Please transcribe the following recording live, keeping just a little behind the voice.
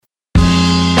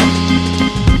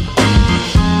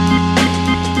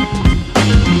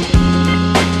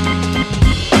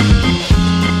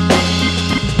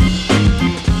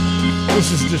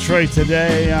Detroit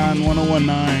Today on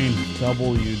 101.9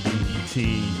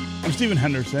 WDET. I'm Stephen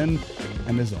Henderson,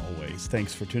 and as always,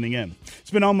 thanks for tuning in. It's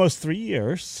been almost 3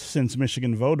 years since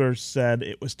Michigan voters said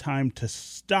it was time to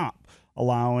stop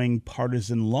allowing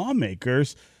partisan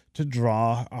lawmakers to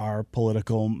draw our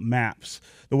political maps.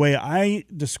 The way I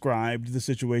described the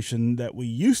situation that we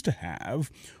used to have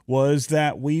was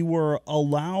that we were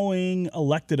allowing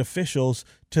elected officials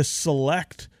to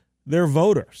select their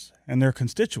voters and their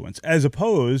constituents, as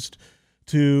opposed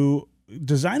to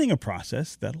designing a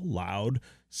process that allowed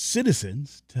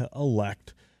citizens to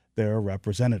elect their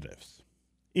representatives.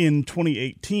 In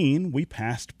 2018, we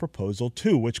passed Proposal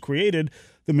 2, which created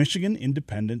the Michigan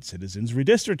Independent Citizens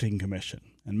Redistricting Commission.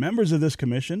 And members of this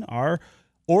commission are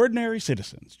ordinary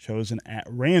citizens chosen at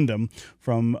random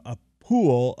from a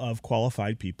pool of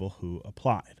qualified people who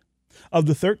applied. Of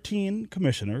the 13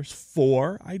 commissioners,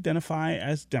 4 identify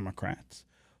as Democrats,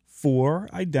 4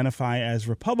 identify as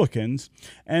Republicans,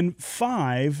 and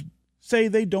 5 say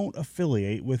they don't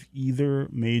affiliate with either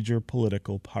major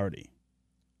political party.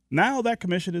 Now that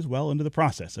commission is well into the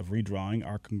process of redrawing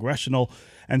our congressional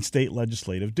and state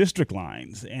legislative district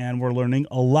lines, and we're learning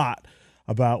a lot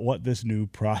about what this new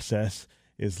process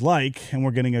is like, and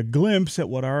we're getting a glimpse at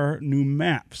what our new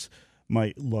maps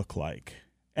might look like.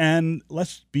 And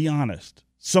let's be honest,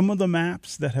 some of the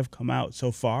maps that have come out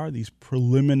so far, these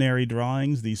preliminary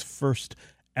drawings, these first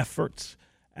efforts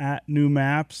at new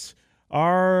maps,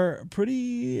 are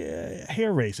pretty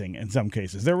hair-raising in some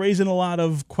cases. They're raising a lot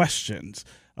of questions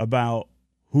about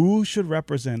who should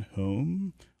represent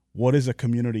whom, what is a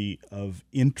community of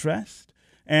interest,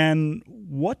 and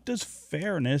what does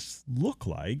fairness look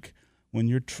like when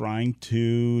you're trying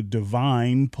to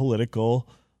divine political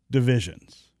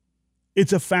divisions.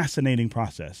 It's a fascinating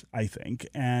process, I think,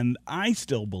 and I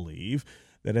still believe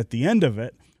that at the end of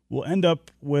it, we'll end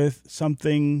up with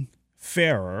something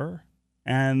fairer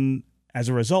and, as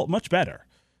a result, much better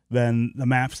than the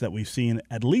maps that we've seen,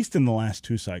 at least in the last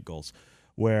 2 cycles,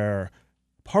 where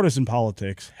partisan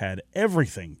politics had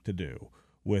everything to do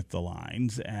with the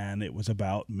lines, and it was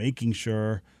about making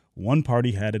sure one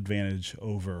party had advantage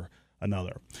over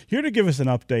another. Here to give us an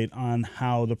update on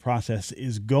how the process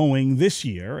is going this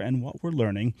year and what we're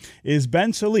learning is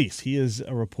Ben Solis. He is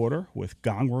a reporter with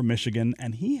Gongwer Michigan,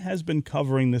 and he has been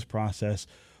covering this process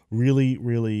really,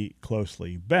 really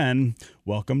closely. Ben,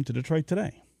 welcome to Detroit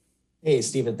Today. Hey,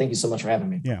 Stephen. Thank you so much for having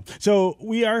me. Yeah. So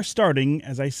we are starting,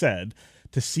 as I said,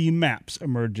 to see maps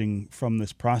emerging from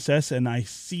this process, and I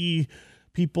see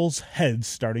people's heads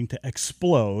starting to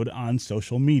explode on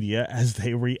social media as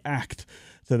they react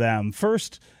to them.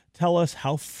 First, tell us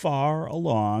how far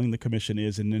along the commission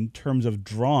is in terms of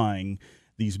drawing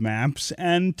these maps,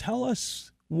 and tell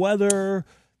us whether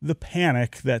the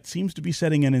panic that seems to be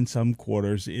setting in some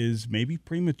quarters is maybe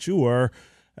premature,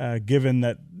 given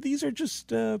that these are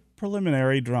just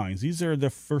preliminary drawings. These are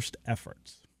the first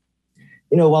efforts.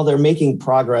 While they're making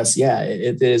progress,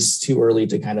 it is too early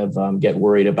to kind of get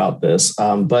worried about this.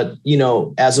 But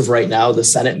as of right now, the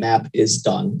Senate map is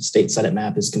done. State Senate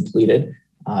map is completed.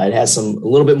 It has a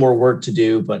little bit more work to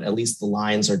do, but at least the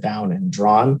lines are down and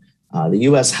drawn. The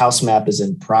U.S. House map is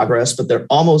in progress, but they're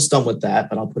almost done with that.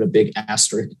 But I'll put a big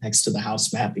asterisk next to the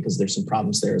House map because there's some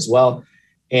problems there as well.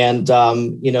 And,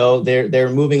 they're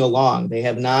moving along. They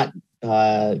have not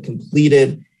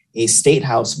completed a state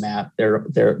house map. They're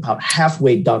about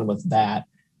halfway done with that.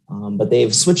 But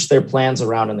they've switched their plans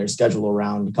around and their schedule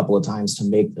around a couple of times to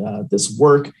make this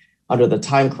work under the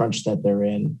time crunch that they're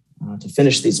in to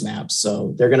finish these maps.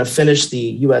 So they're going to finish the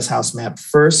U.S. House map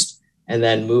first and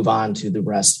then move on to the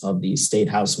rest of the state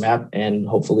house map and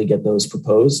hopefully get those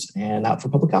proposed and out for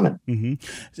public comment.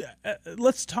 Mm-hmm.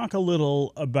 Let's talk a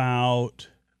little about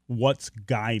what's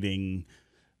guiding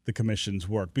the commission's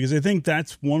work, because I think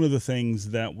that's one of the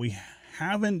things that we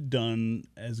haven't done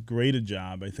as great a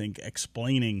job, I think,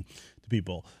 explaining to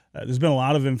people. There's been a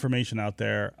lot of information out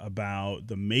there about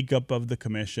the makeup of the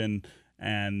commission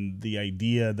and the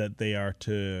idea that they are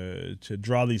to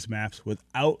draw these maps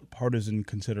without partisan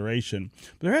consideration.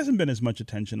 But there hasn't been as much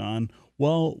attention on,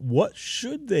 well, what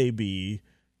should they be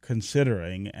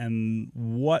considering and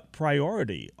what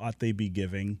priority ought they be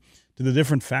giving to the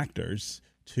different factors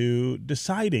to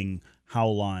deciding how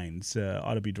lines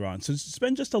ought to be drawn. So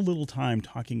spend just a little time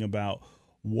talking about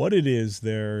what it is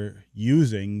they're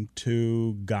using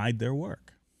to guide their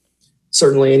work.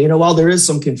 Certainly. And, while there is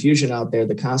some confusion out there,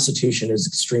 the Constitution is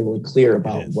extremely clear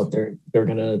about what they're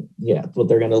going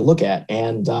to look at.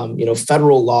 And,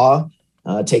 federal law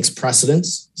takes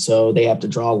precedence. So they have to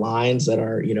draw lines that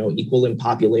are, equal in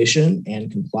population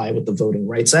and comply with the Voting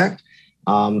Rights Act.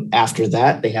 After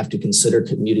that, they have to consider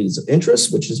communities of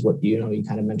interest, which is what you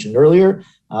kind of mentioned earlier.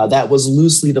 That was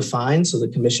loosely defined, so the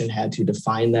commission had to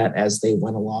define that as they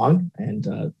went along,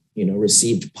 and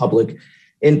received public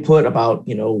input about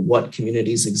what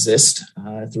communities exist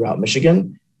throughout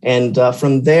Michigan. And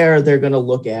from there, they're going to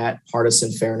look at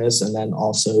partisan fairness and then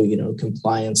also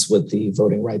compliance with the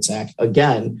Voting Rights Act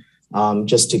again,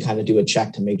 just to kind of do a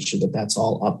check to make sure that that's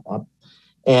all up.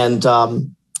 And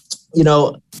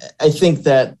I think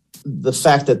that the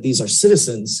fact that these are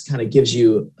citizens kind of gives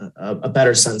you a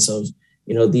better sense of,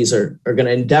 these are going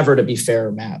to endeavor to be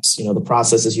fair maps. The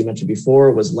process, as you mentioned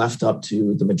before, was left up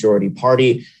to the majority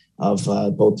party of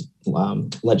both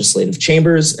legislative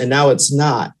chambers, and now it's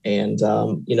not. And,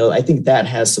 I think that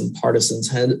has some partisans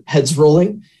heads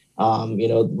rolling.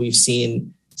 We've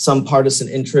seen some partisan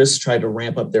interests try to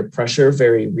ramp up their pressure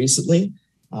very recently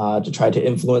to try to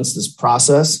influence this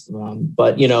process.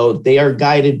 But they are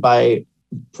guided by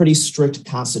pretty strict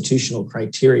constitutional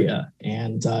criteria.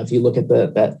 And if you look at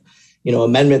that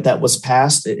amendment that was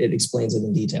passed, it explains it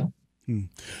in detail.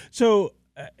 So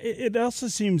it also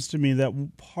seems to me that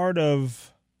part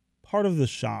of the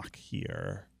shock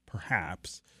here,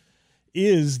 perhaps,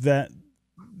 is that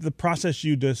the process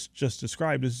you just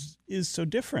described is so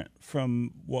different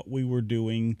from what we were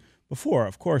doing before.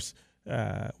 Of course,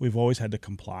 we've always had to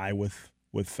comply with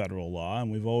federal law,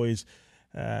 and we've always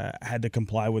had to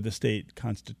comply with the state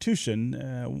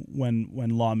constitution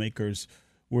when lawmakers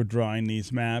were drawing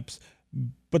these maps.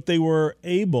 But they were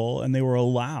able and they were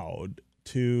allowed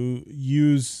to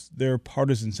use their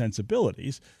partisan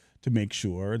sensibilities to make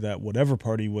sure that whatever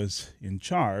party was in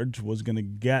charge was going to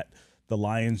get the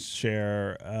lion's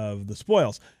share of the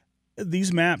spoils.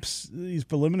 These maps, these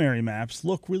preliminary maps,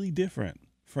 look really different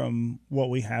from what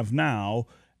we have now,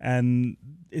 and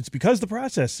it's because the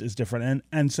process is different.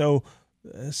 And so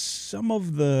some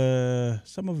of the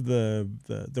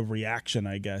reaction,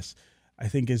 I guess, I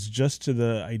think is just to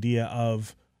the idea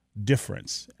of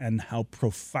difference and how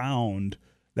profound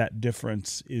that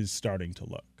difference is starting to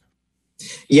look.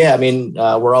 Yeah, I mean,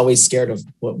 we're always scared of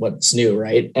what's new,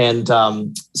 right? And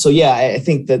I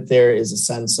think that there is a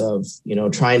sense of,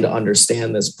 trying to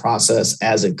understand this process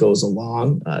as it goes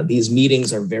along. These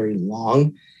meetings are very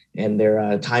long and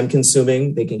they're time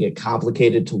consuming. They can get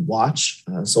complicated to watch.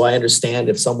 So I understand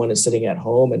if someone is sitting at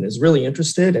home and is really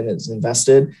interested and is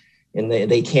invested and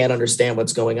they can't understand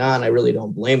what's going on, I really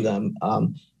don't blame them.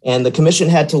 And the commission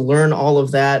had to learn all of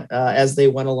that as they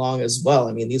went along as well.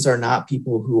 I mean, these are not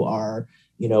people who are,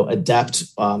 adept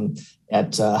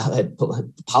at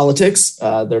politics.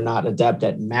 They're not adept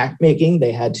at map making.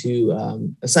 They had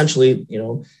to essentially,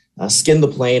 skin the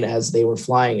plane as they were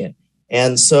flying it.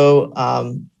 And so,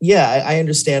 I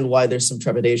understand why there's some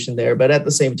trepidation there. But at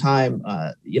the same time,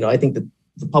 I think that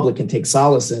the public can take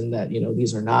solace in that,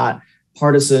 these are not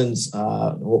partisans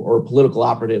or political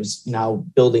operatives now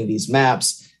building these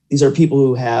maps. These are people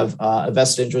who have a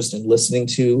vested interest in listening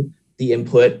to the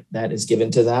input that is given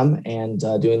to them and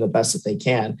doing the best that they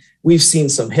can. We've seen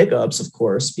some hiccups, of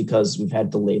course, because we've had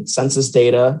delayed census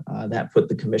data that put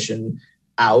the commission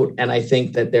out. And I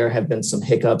think that there have been some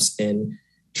hiccups in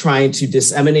trying to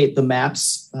disseminate the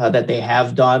maps that they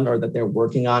have done or that they're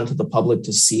working on to the public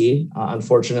to see.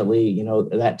 Unfortunately,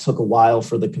 that took a while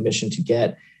for the commission to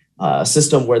get a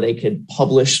system where they could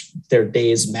publish their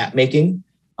day's map making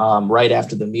right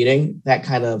after the meeting. That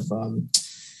kind of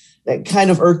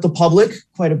irked the public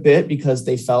quite a bit because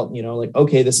they felt,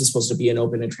 okay, this is supposed to be an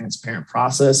open and transparent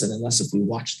process. And unless if we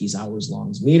watch these hours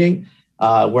long meeting,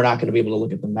 we're not going to be able to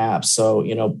look at the maps. So,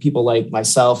 people like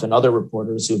myself and other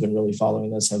reporters who've been really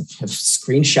following this have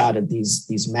screenshotted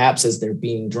these maps as they're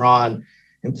being drawn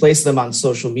and placed them on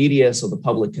social media so the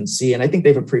public can see. And I think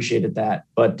they've appreciated that.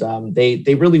 But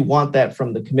they really want that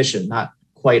from the commission, not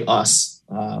quite us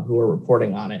who are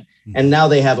reporting on it. And now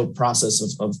they have a process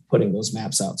of putting those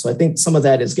maps out. So I think some of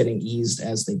that is getting eased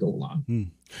as they go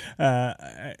along.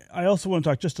 I also want to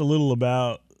talk just a little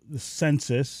about the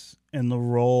census and the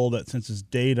role that census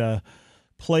data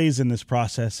plays in this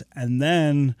process, and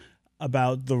then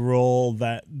about the role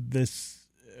that this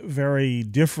very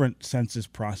different census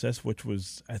process, which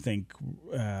was, I think,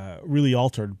 really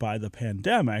altered by the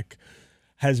pandemic,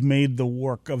 has made the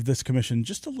work of this commission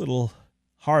just a little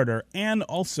harder, and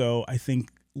also, I think,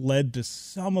 led to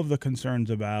some of the concerns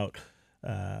about,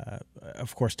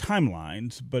 of course,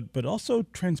 timelines, but also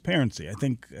transparency. I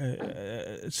think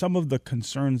some of the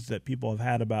concerns that people have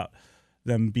had about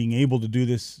them being able to do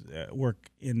this work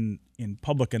in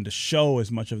public and to show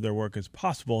as much of their work as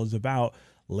possible is about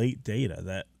late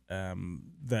data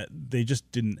that they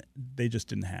just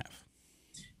didn't have.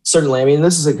 Certainly. I mean,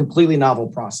 this is a completely novel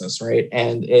process, right?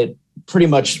 And it pretty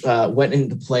much went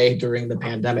into play during the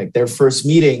pandemic. Their first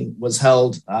meeting was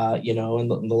held, in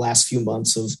the last few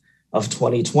months of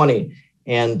 2020.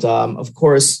 And of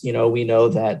course, we know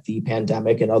that the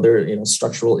pandemic and other,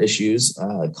 structural issues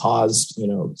caused,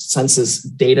 census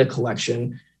data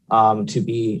collection to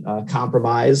be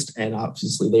compromised. And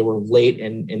obviously they were late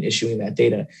in issuing that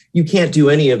data. You can't do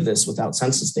any of this without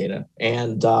census data.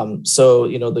 And so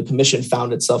the commission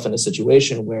found itself in a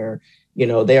situation where,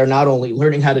 they are not only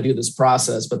learning how to do this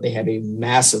process, but they have a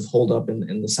massive holdup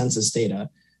in the census data.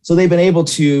 So they've been able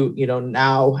to,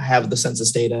 now have the census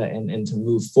data and to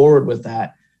move forward with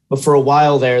that. But for a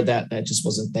while there, that just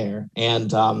wasn't there.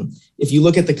 And if you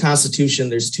look at the Constitution,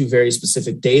 there's two very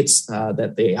specific dates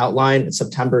that they outline.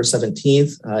 September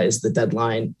 17th is the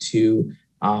deadline to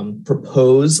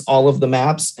propose all of the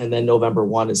maps. And then November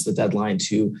 1 is the deadline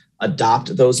to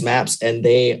adopt those maps. And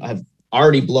they have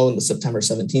already blown the September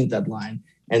 17th deadline.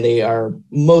 And they are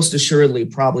most assuredly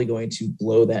probably going to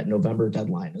blow that November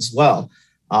deadline as well.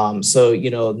 So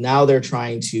now they're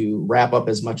trying to wrap up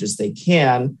as much as they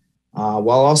can while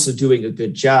also doing a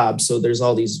good job. So there's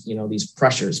all these, these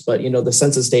pressures. But, the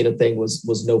census data thing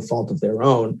was no fault of their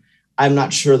own. I'm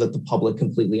not sure that the public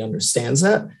completely understands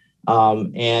that.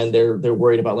 And they're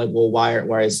worried about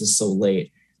why is this so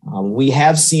late? We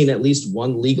have seen at least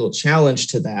one legal challenge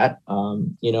to that.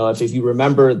 If you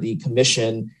remember, the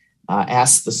commission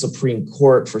asked the Supreme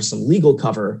Court for some legal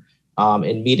cover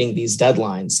in meeting these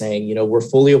deadlines, saying, we're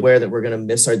fully aware that we're going to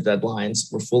miss our deadlines.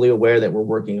 We're fully aware that we're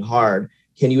working hard.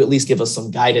 Can you at least give us some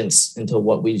guidance into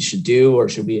what we should do, or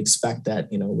should we expect that,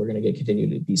 we're going to continue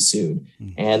to be sued?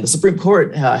 Mm-hmm. And the Supreme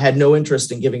Court had no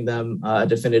interest in giving them a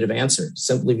definitive answer,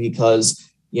 simply because,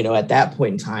 at that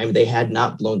point in time, they had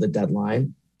not blown the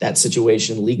deadline. That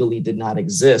situation legally did not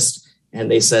exist. And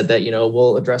they said that,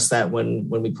 we'll address that when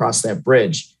we cross that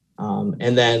bridge.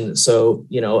 And then, so,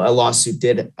 a lawsuit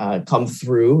did come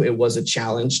through. It was a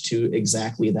challenge to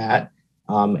exactly that.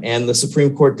 And the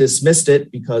Supreme Court dismissed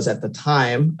it because at the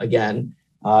time, again,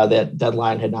 that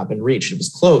deadline had not been reached. It was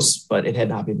close, but it had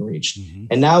not been reached. Mm-hmm.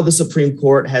 And now the Supreme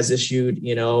Court has issued,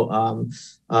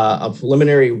 a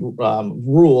preliminary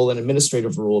rule, an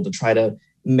administrative rule, to try to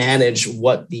manage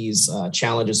what these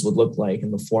challenges would look like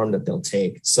and the form that they'll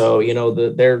take. So,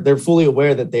 they're fully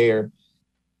aware that they're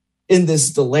in this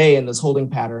delay and this holding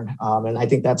pattern. And I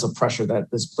think that's a pressure that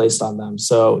is placed on them.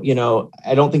 So,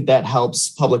 I don't think that helps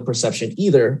public perception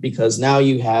either, because now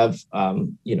you have,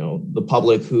 the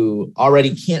public who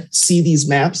already can't see these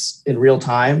maps in real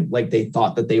time like they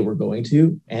thought that they were going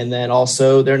to. And then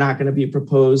also they're not going to be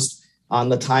proposed on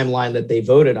the timeline that they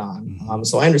voted on.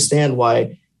 So I understand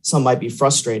why some might be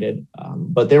frustrated,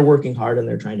 but they're working hard and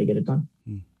they're trying to get it done.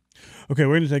 Okay,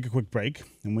 we're going to take a quick break.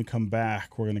 When we come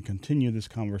back, we're going to continue this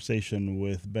conversation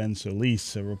with Ben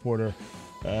Solis, a reporter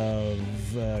at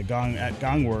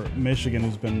Gongwer, Michigan,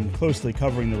 who's been closely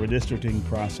covering the redistricting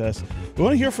process. We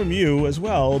want to hear from you as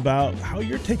well about how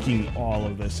you're taking all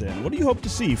of this in. What do you hope to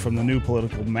see from the new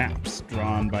political maps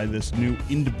drawn by this new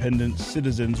independent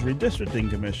Citizens Redistricting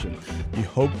Commission? Do you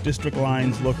hope district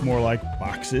lines look more like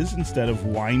boxes instead of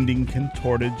winding,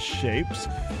 contorted shapes?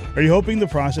 Are you hoping the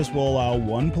process will allow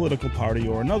one political party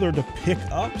or another to pick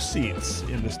up seats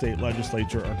in the state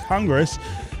legislature or Congress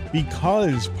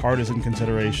because partisan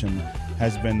consideration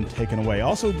has been taken away?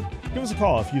 Also, give us a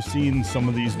call if you've seen some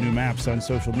of these new maps on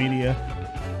social media.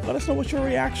 Let us know what your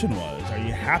reaction was. Are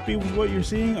you happy with what you're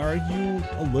seeing, or are you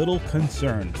a little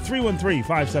concerned?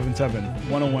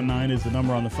 313-577-1019 is the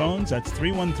number on the phones. That's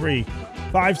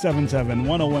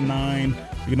 313-577-1019.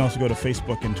 You can also go to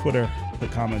Facebook and Twitter,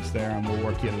 put comments there, and we'll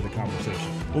work you into the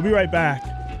conversation. We'll be right back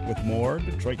with more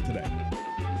Detroit Today.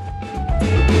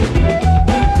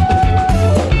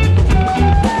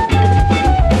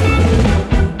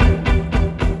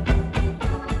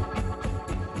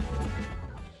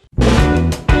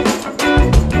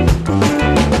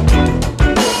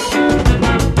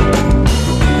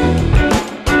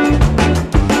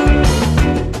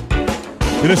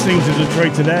 You're listening to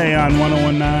Detroit Today on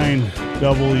 1019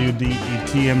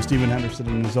 WDET. I'm Stephen Henderson,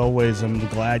 and as always, I'm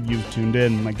glad you've tuned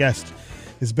in. My guest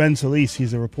is Ben Solis.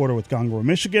 He's a reporter with Gongwer,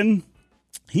 Michigan.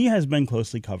 He has been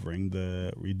closely covering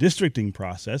the redistricting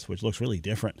process, which looks really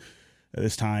different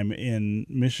this time in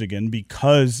Michigan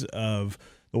because of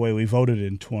the way we voted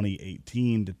in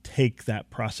 2018 to take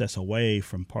that process away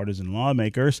from partisan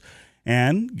lawmakers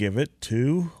and give it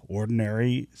to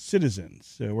ordinary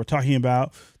citizens. So we're talking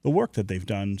about the work that they've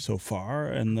done so far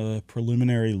and the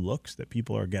preliminary looks that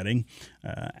people are getting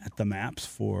at the maps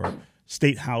for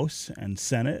State House and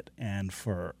Senate and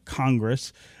for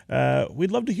Congress. We'd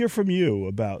love to hear from you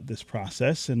about this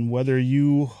process and whether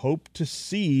you hope to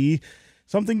see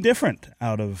something different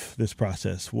out of this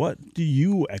process. What do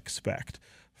you expect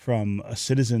from a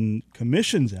citizen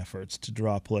commission's efforts to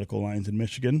draw political lines in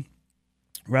Michigan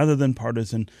rather than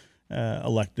partisan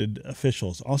elected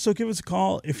officials? Also, give us a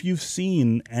call if you've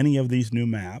seen any of these new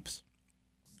maps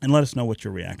and let us know what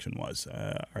your reaction was.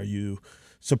 Are you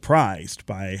surprised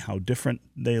by how different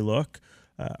they look?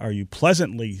 Are you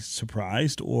pleasantly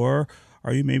surprised, or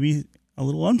are you maybe a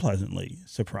little unpleasantly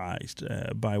surprised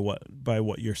by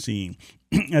what you're seeing?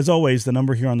 As always, the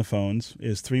number here on the phones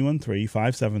is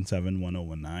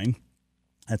 313-577-1019.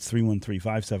 That's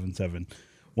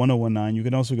 313-577-1019. You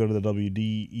can also go to the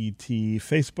WDET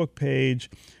Facebook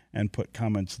page and put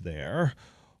comments there,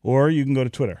 or you can go to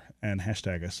Twitter and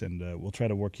hashtag us, and we'll try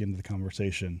to work you into the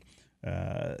conversation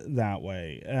that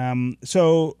way.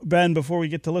 So, Ben, before we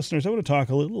get to listeners, I want to talk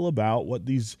a little about what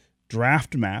these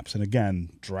draft maps, and again,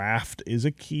 draft is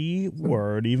a key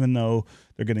word, even though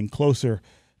they're getting closer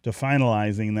to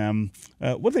finalizing them,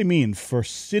 what they mean for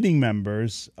sitting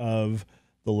members of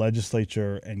the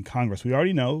legislature and Congress. We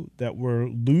already know that we're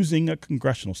losing a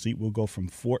congressional seat. We'll go from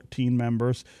 14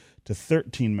 members to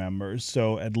 13 members,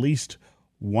 so at least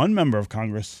one member of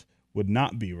Congress would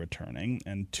not be returning,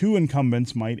 and two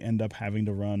incumbents might end up having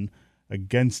to run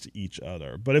against each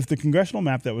other. But if the congressional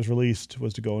map that was released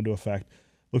was to go into effect,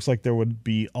 looks like there would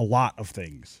be a lot of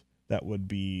things that would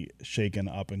be shaken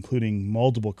up, including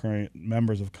multiple current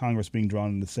members of Congress being drawn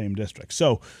in the same district.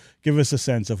 So give us a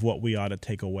sense of what we ought to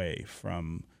take away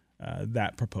from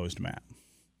that proposed map.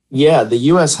 Yeah, the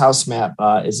U.S. House map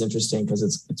is interesting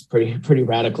because it's pretty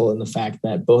radical in the fact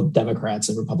that both Democrats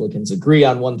and Republicans agree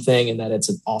on one thing, and that it's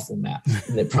an awful map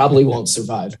and it probably won't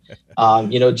survive.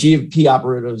 GOP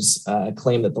operatives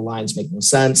claim that the lines make no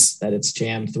sense, that it's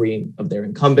jammed three of their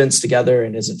incumbents together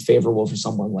and isn't favorable for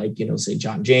someone like, say,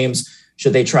 John James,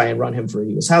 should they try and run him for a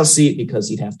U.S. House seat because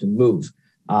he'd have to move.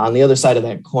 On the other side of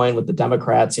that coin with the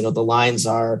Democrats, the lines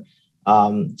are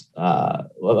a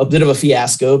bit of a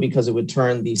fiasco because it would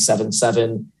turn the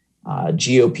 7-7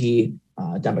 GOP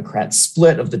Democrat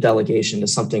split of the delegation to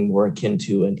something more akin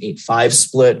to an 8-5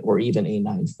 split or even a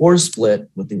 9-4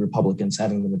 split, with the Republicans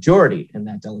having the majority in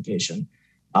that delegation.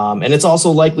 And it's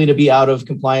also likely to be out of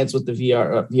compliance with the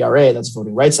VRA, that's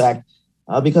Voting Rights Act,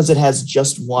 because it has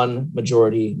just one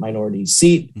majority-minority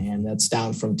seat, and that's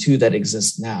down from two that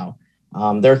exist now.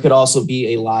 There could also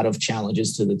be a lot of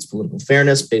challenges to its political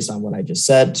fairness based on what I just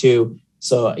said, too.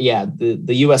 So, yeah,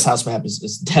 the U.S. House map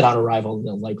is dead on arrival, and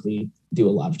they'll likely do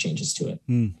a lot of changes to it.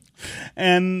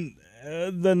 And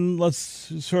then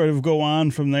let's sort of go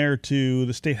on from there to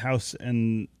the State House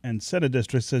and Senate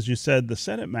districts. As you said, the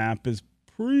Senate map is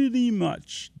pretty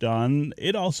much done.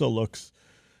 It also looks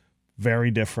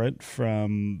very different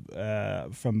from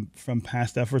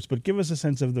past efforts, but give us a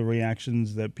sense of the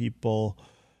reactions that people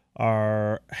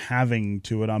are having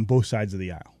to it on both sides of the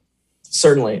aisle.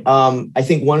 Certainly. I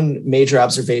think one major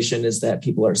observation is that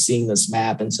people are seeing this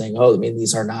map and saying,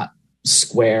 these are not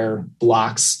square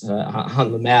blocks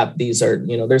on the map. These are,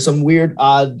 there's some weird,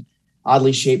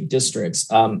 oddly shaped districts.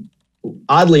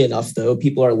 Oddly enough, though,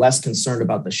 people are less concerned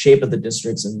about the shape of the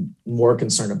districts and more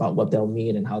concerned about what they'll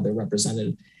mean and how they're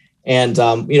represented. And,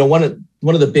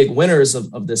 one of the big winners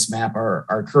of this map are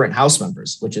our current House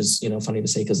members, which is, funny to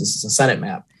say because this is a Senate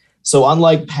map. So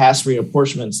unlike past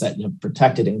reapportionments that have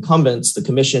protected incumbents, the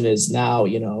commission is now,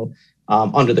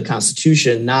 under the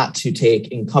Constitution, not to take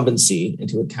incumbency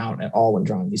into account at all when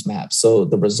drawing these maps. So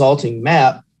the resulting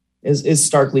map is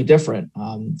starkly different.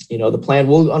 The plan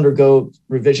will undergo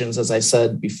revisions, as I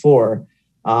said before,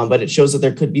 but it shows that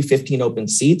there could be 15 open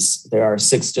seats. There are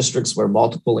 6 districts where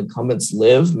multiple incumbents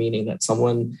live, meaning that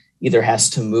someone either has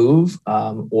to move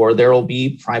or there will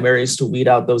be primaries to weed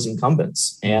out those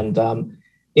incumbents. And,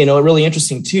 really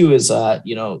interesting, too, is,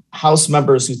 House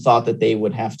members who thought that they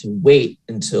would have to wait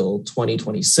until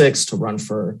 2026 to run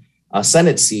for a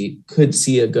Senate seat could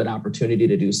see a good opportunity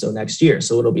to do so next year.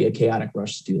 So it'll be a chaotic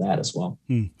rush to do that as well.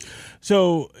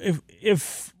 So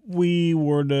if we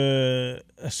were to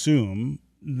assume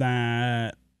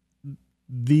that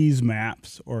these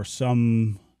maps or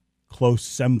some close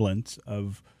semblance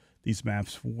of these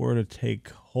maps were to take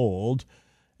hold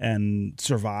and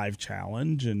survive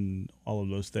challenge and all of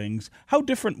those things, how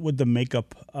different would the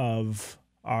makeup of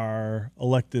our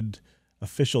elected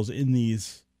officials in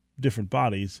these different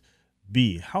bodies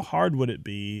be? How hard would it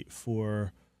be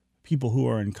for people who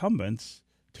are incumbents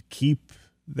to keep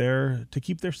their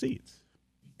seats?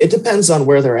 It depends on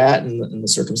where they're at and the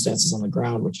circumstances on the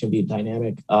ground, which can be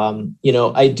dynamic.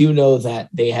 I do know that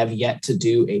they have yet to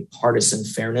do a partisan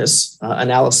fairness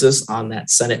analysis on that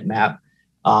Senate map.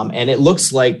 And it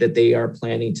looks like that they are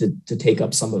planning to take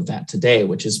up some of that today,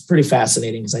 which is pretty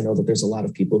fascinating because I know that there's a lot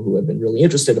of people who have been really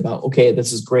interested about, okay,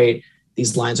 this is great.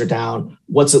 These lines are down.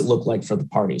 What's it look like for the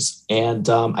parties? And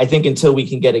I think until we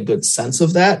can get a good sense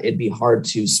of that, it'd be hard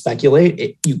to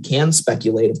speculate. You can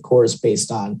speculate, of course,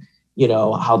 based on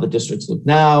how the districts look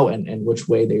now and which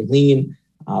way they lean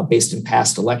based in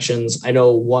past elections. I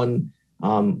know one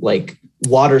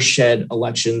watershed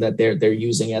election that they're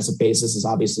using as a basis is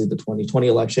obviously the 2020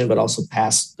 election, but also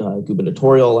past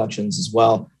gubernatorial elections as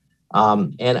well.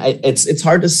 It's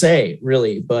hard to say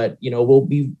really, but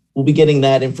we'll be getting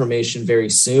that information very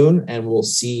soon, and we'll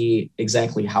see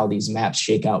exactly how these maps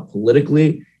shake out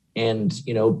politically, and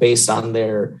based on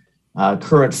their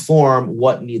current form,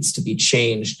 what needs to be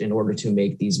changed in order to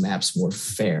make these maps more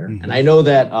fair. Mm-hmm. And I know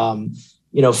that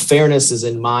fairness is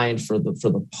in mind for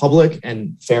the public,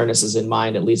 and fairness is in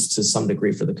mind at least to some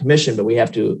degree for the commission. But we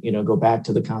have to go back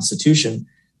to the Constitution.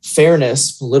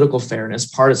 Fairness, political fairness,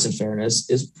 partisan fairness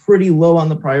is pretty low on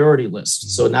the priority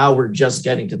list. So now we're just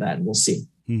getting to that, and we'll see.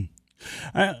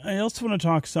 I also want to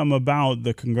talk some about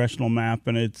the congressional map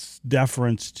and its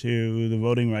deference to the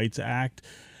Voting Rights Act.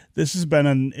 This has been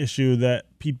an issue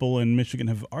that people in Michigan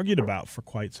have argued about for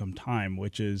quite some time,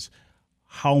 which is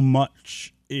how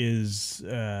much is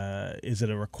it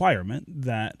a requirement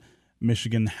that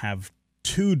Michigan have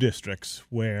two districts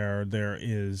where there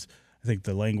is, I think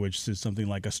the language says something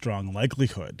like a strong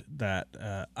likelihood that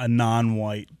a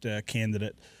non-white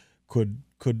candidate could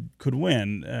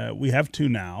win. We have two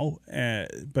now,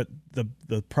 but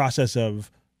the process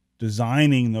of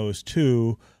designing those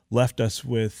two left us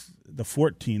with the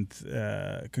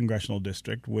 14th congressional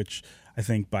district, which I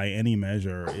think by any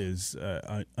measure is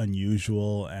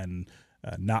unusual and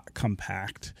not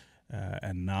compact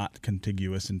and not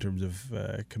contiguous in terms of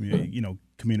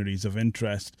communities of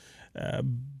interest.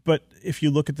 But if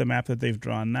you look at the map that they've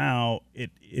drawn now,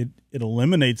 it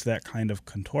eliminates that kind of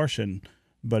contortion,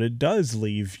 but it does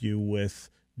leave you with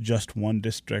just one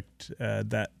district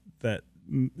that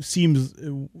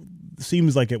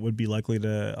seems like it would be likely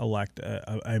to elect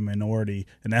a minority,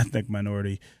 an ethnic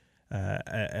minority,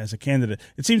 as a candidate.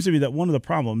 It seems to me that one of the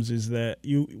problems is that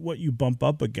what you bump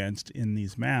up against in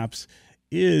these maps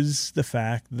is the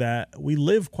fact that we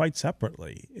live quite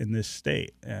separately in this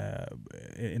state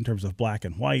in terms of black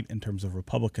and white, in terms of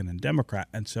Republican and Democrat.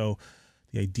 And so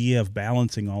the idea of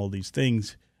balancing all of these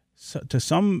things to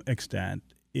some extent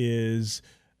is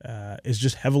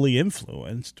just heavily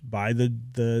influenced by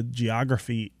the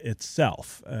geography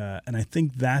itself. And I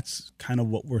think that's kind of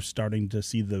what we're starting to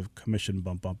see the commission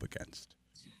bump up against.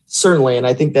 Certainly. And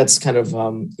I think that's kind of,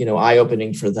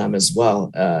 eye-opening for them as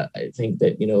well. I think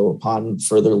that, upon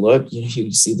further look,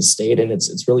 you see the state and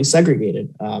it's really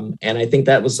segregated. And I think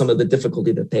that was some of the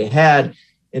difficulty that they had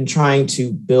in trying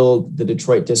to build the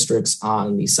Detroit districts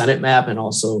on the Senate map and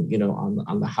also,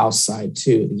 on the House side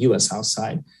too, the U.S. House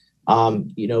side.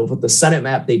 With the Senate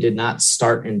map, they did not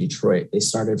start in Detroit. They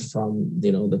started from,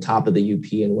 the top of the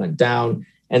UP and went down.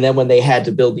 And then when they had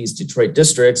to build these Detroit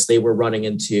districts, they were running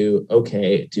into,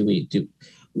 okay,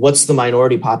 what's the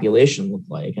minority population look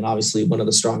like? And obviously one of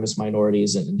the strongest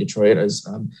minorities in Detroit is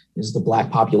the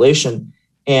Black population.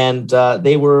 And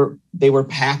they were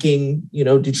packing,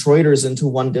 Detroiters into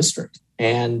one district.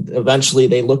 And eventually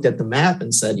they looked at the map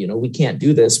and said, we can't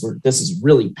do this. This is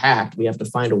really packed. We have to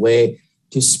find a way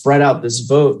to spread out this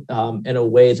vote in a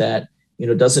way that,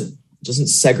 doesn't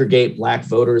segregate Black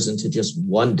voters into just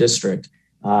one district.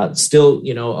 Still,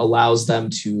 allows them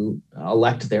to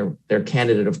elect their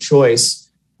candidate of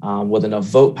choice with enough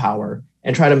vote power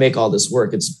and try to make all this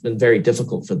work. It's been very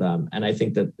difficult for them. And I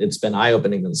think that it's been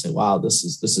eye-opening to say, wow, this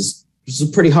is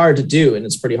pretty hard to do, and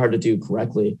it's pretty hard to do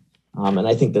correctly. And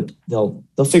I think that they'll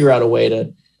figure out a way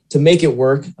to make it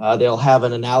work. They'll have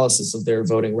an analysis of their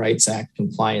Voting Rights Act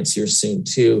compliance here soon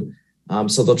too.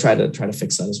 So they'll try to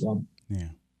fix that as well. Yeah.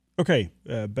 Okay.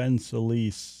 Ben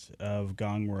Solis of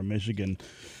Gongwer, Michigan.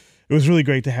 It was really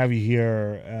great to have you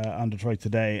here on Detroit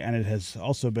Today, and it has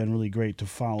also been really great to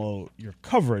follow your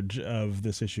coverage of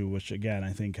this issue, which, again,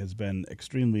 I think has been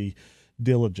extremely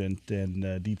diligent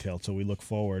and detailed. So we look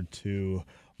forward to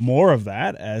more of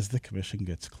that as the commission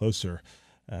gets closer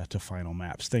to final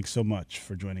maps. Thanks so much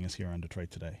for joining us here on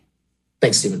Detroit Today.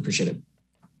 Thanks, Stephen. Appreciate it.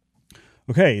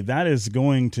 Okay, that is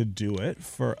going to do it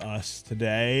for us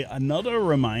today. Another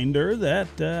reminder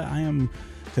that I am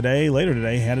later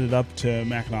today, headed up to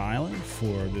Mackinac Island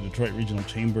for the Detroit Regional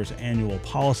Chamber's annual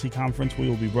policy conference. We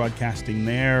will be broadcasting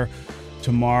there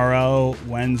tomorrow,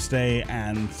 Wednesday,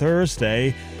 and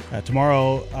Thursday.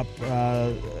 Tomorrow,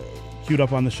 queued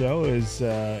up on the show is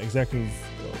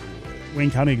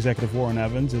Wayne County Executive Warren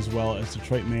Evans, as well as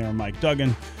Detroit Mayor Mike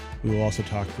Duggan. We will also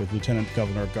talk with Lieutenant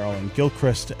Governor Garland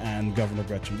Gilchrist and Governor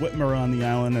Gretchen Whitmer on the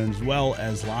island, as well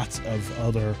as lots of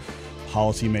other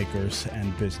policymakers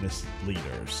and business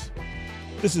leaders.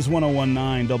 This is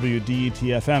 101.9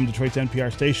 WDET-FM, Detroit's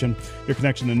NPR station, your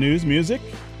connection to news, music,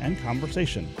 and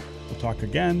conversation. We'll talk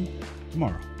again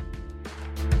tomorrow.